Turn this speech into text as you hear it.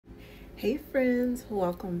Hey friends,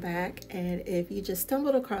 welcome back. And if you just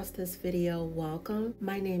stumbled across this video, welcome.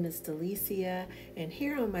 My name is Delicia, and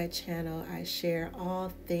here on my channel I share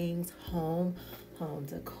all things home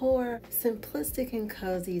decor, simplistic and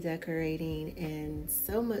cozy decorating, and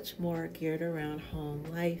so much more geared around home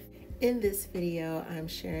life. In this video, I'm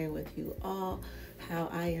sharing with you all how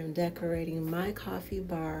I am decorating my coffee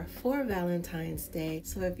bar for Valentine's Day.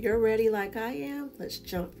 So if you're ready like I am, let's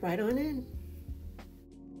jump right on in.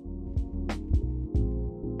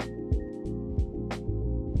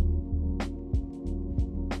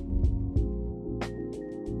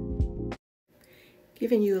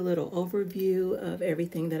 Giving you a little overview of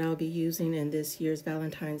everything that I'll be using in this year's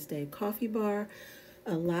Valentine's Day coffee bar.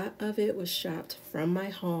 A lot of it was shopped from my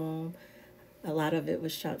home. A lot of it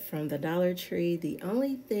was shopped from the Dollar Tree. The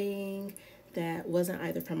only thing that wasn't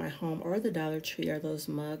either from my home or the Dollar Tree are those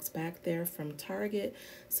mugs back there from Target.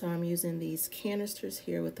 So I'm using these canisters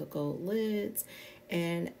here with the gold lids.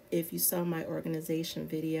 And if you saw my organization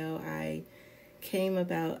video, I came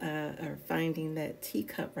about or finding that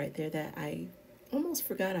teacup right there that I almost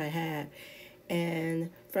forgot I had. And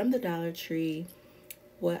from the Dollar Tree,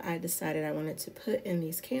 what I decided I wanted to put in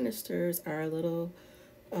these canisters are little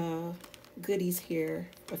goodies here,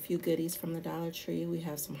 a few goodies from the Dollar Tree. We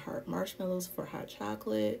have some heart marshmallows for hot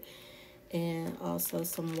chocolate, and also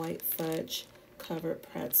some white fudge covered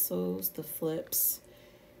pretzels, the flips.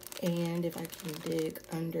 And if I can dig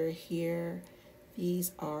under here,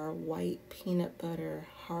 these are white peanut butter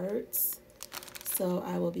hearts. So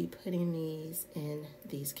I will be putting these in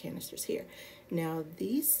these canisters here. Now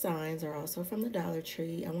these signs are also from the Dollar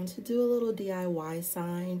Tree. I want to do a little DIY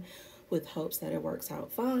sign with hopes that it works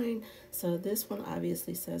out fine. So this one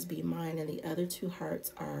obviously says be mine, and the other two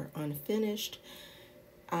hearts are unfinished.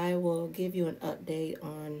 I will give you an update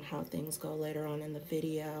on how things go later on in the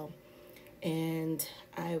video. And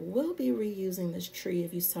I will be reusing this tree.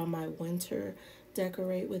 If you saw my winter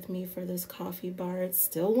decorate with me for this coffee bar, it's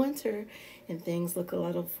still winter and things look a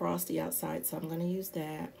little frosty outside, so I'm going to use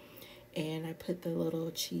that. And I put the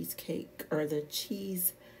little cheesecake or the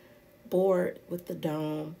cheese board with the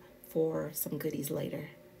dome for some goodies later.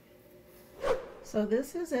 So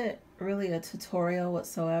this isn't really a tutorial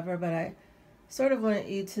whatsoever, but I sort of wanted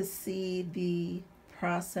you to see the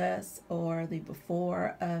process or the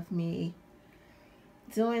before of me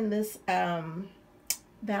doing this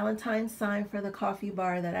Valentine sign for the coffee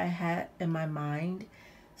bar that I had in my mind.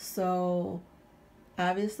 So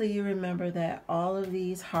obviously you remember that all of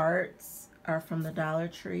these hearts are from the Dollar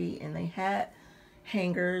Tree, and they had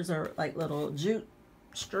hangers or like little jute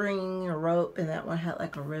string or rope, and that one had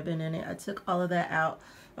like a ribbon in it. I took all of that out.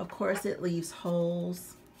 Of course it leaves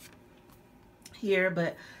holes here,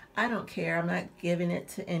 but I don't care. I'm not giving it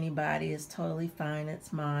to anybody. It's totally fine.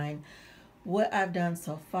 It's mine. What I've done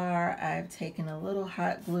so far, I've taken a little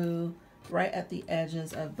hot glue right at the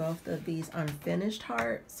edges of both of these unfinished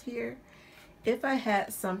hearts here. If I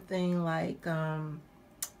had something like tongue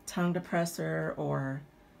depressor or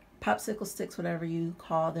popsicle sticks, whatever you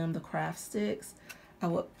call them, the craft sticks, I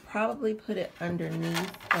would probably put it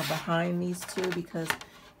underneath or behind these two, because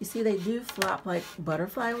you see they do flop like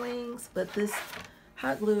butterfly wings, but this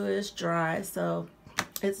hot glue is dry, so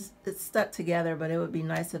it's stuck together. But it would be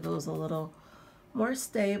nice if it was a little more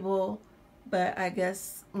stable. But I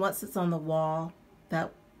guess once it's on the wall,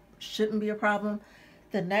 that shouldn't be a problem.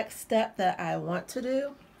 The next step that I want to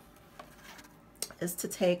do is to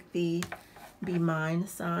take the Be Mine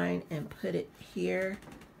sign and put it here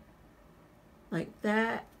like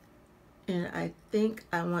that. And I think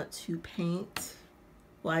I want to paint,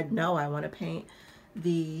 well, I know I want to paint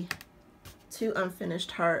the two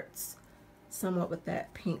unfinished hearts somewhat with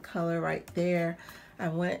that pink color right there. I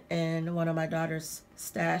went in one of my daughter's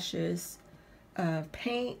stashes of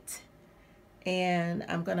paint, and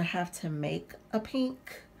I'm gonna have to make a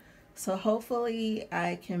pink. So hopefully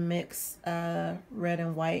I can mix red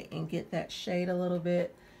and white and get that shade a little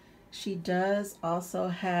bit. She does also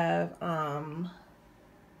have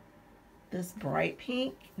this bright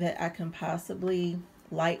pink that I can possibly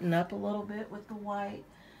lighten up a little bit with the white,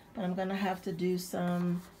 but I'm gonna have to do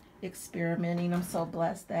some experimenting. I'm so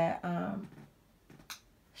blessed that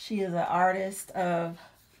she is an artist of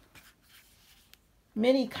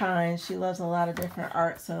many kinds. She loves a lot of different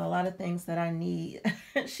art, so a lot of things that I need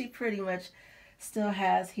she pretty much still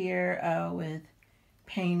has here with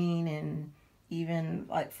painting and even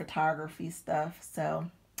like photography stuff.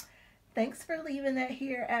 So thanks for leaving that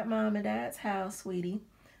here at Mom and Dad's house, sweetie.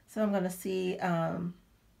 So I'm gonna see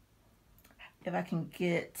if I can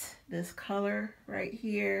get this color right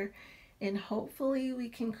here, and hopefully we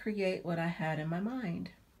can create what I had in my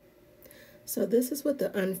mind. So this is what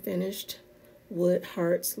the unfinished wood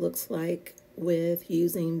hearts looks like with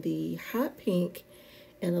using the hot pink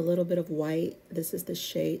and a little bit of white. This is the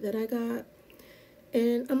shade that I got.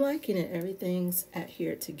 And I'm liking it. Everything's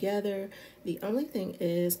adhered together. The only thing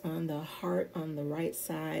is on the heart on the right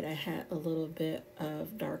side, I had a little bit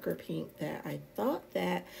of darker pink that I thought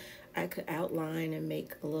that I could outline and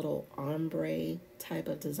make a little ombre type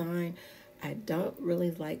of design. I don't really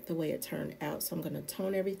like the way it turned out, so I'm going to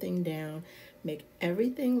tone everything down, make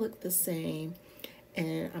everything look the same,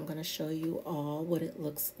 and I'm going to show you all what it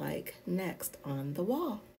looks like next on the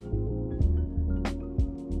wall.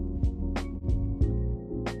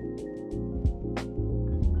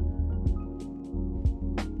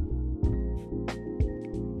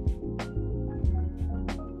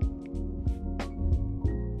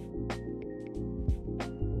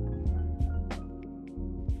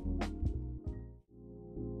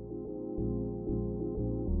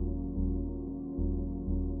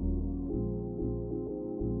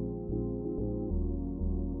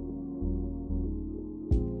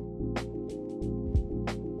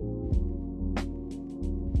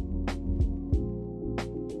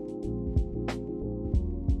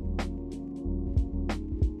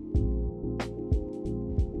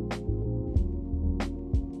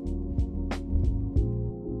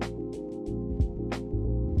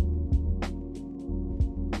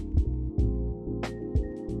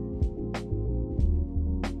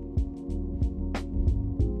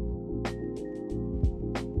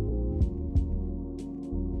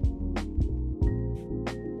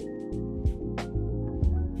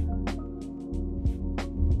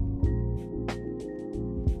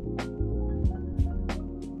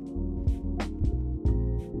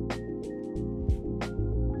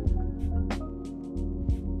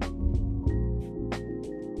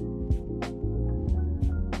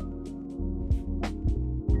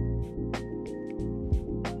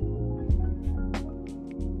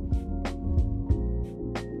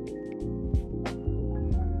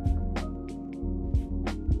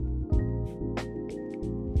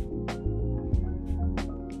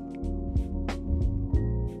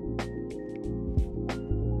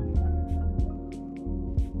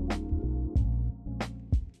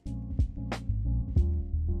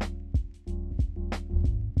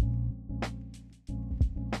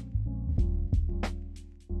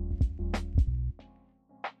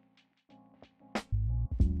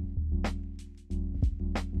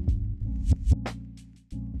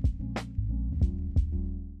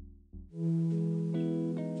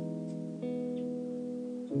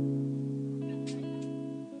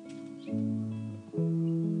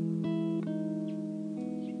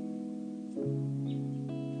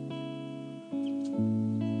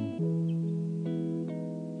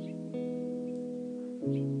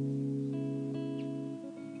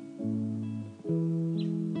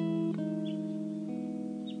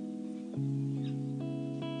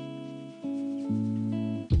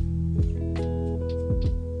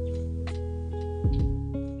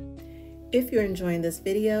 If you're enjoying this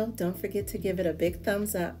video, don't forget to give it a big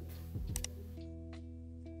thumbs up.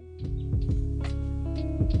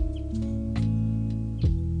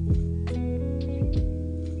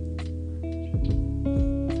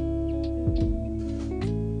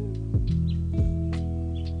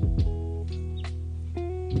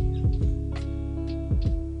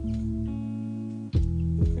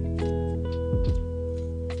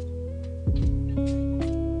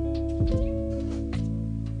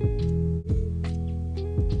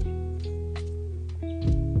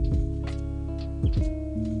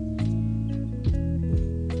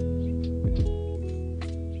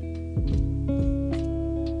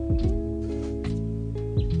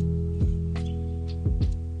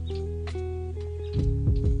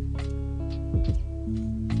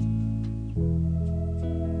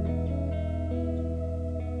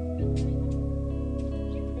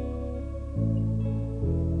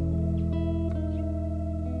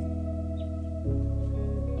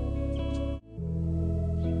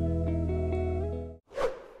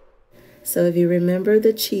 So if you remember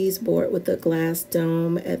the cheese board with the glass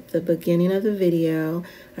dome at the beginning of the video,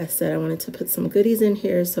 I said I wanted to put some goodies in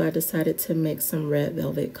here, so I decided to make some red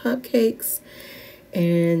velvet cupcakes.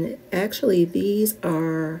 And actually these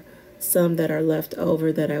are some that are left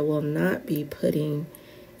over that I will not be putting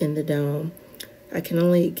in the dome. I can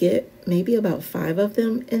only get maybe about 5 of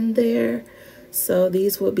them in there, so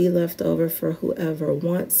these will be left over for whoever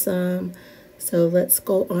wants some. So let's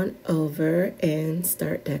go on over and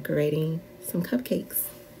start decorating some cupcakes.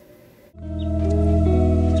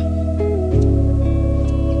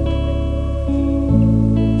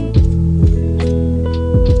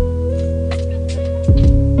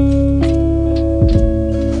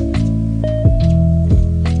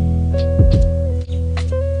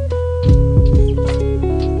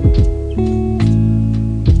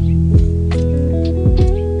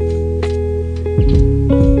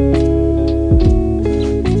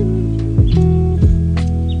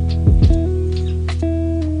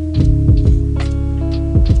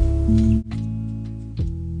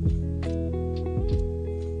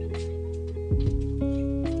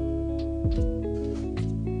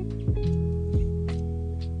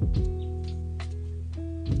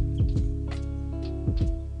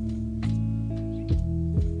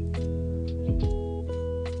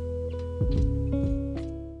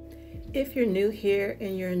 If you're new here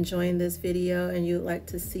and you're enjoying this video and you'd like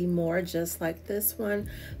to see more just like this one,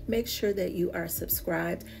 make sure that you are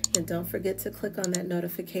subscribed and don't forget to click on that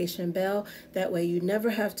notification bell. That way you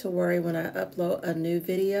never have to worry when I upload a new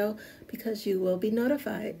video because you will be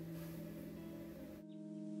notified.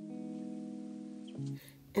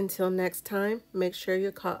 Until next time, make sure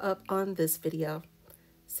you're caught up on this video.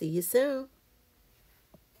 See you soon.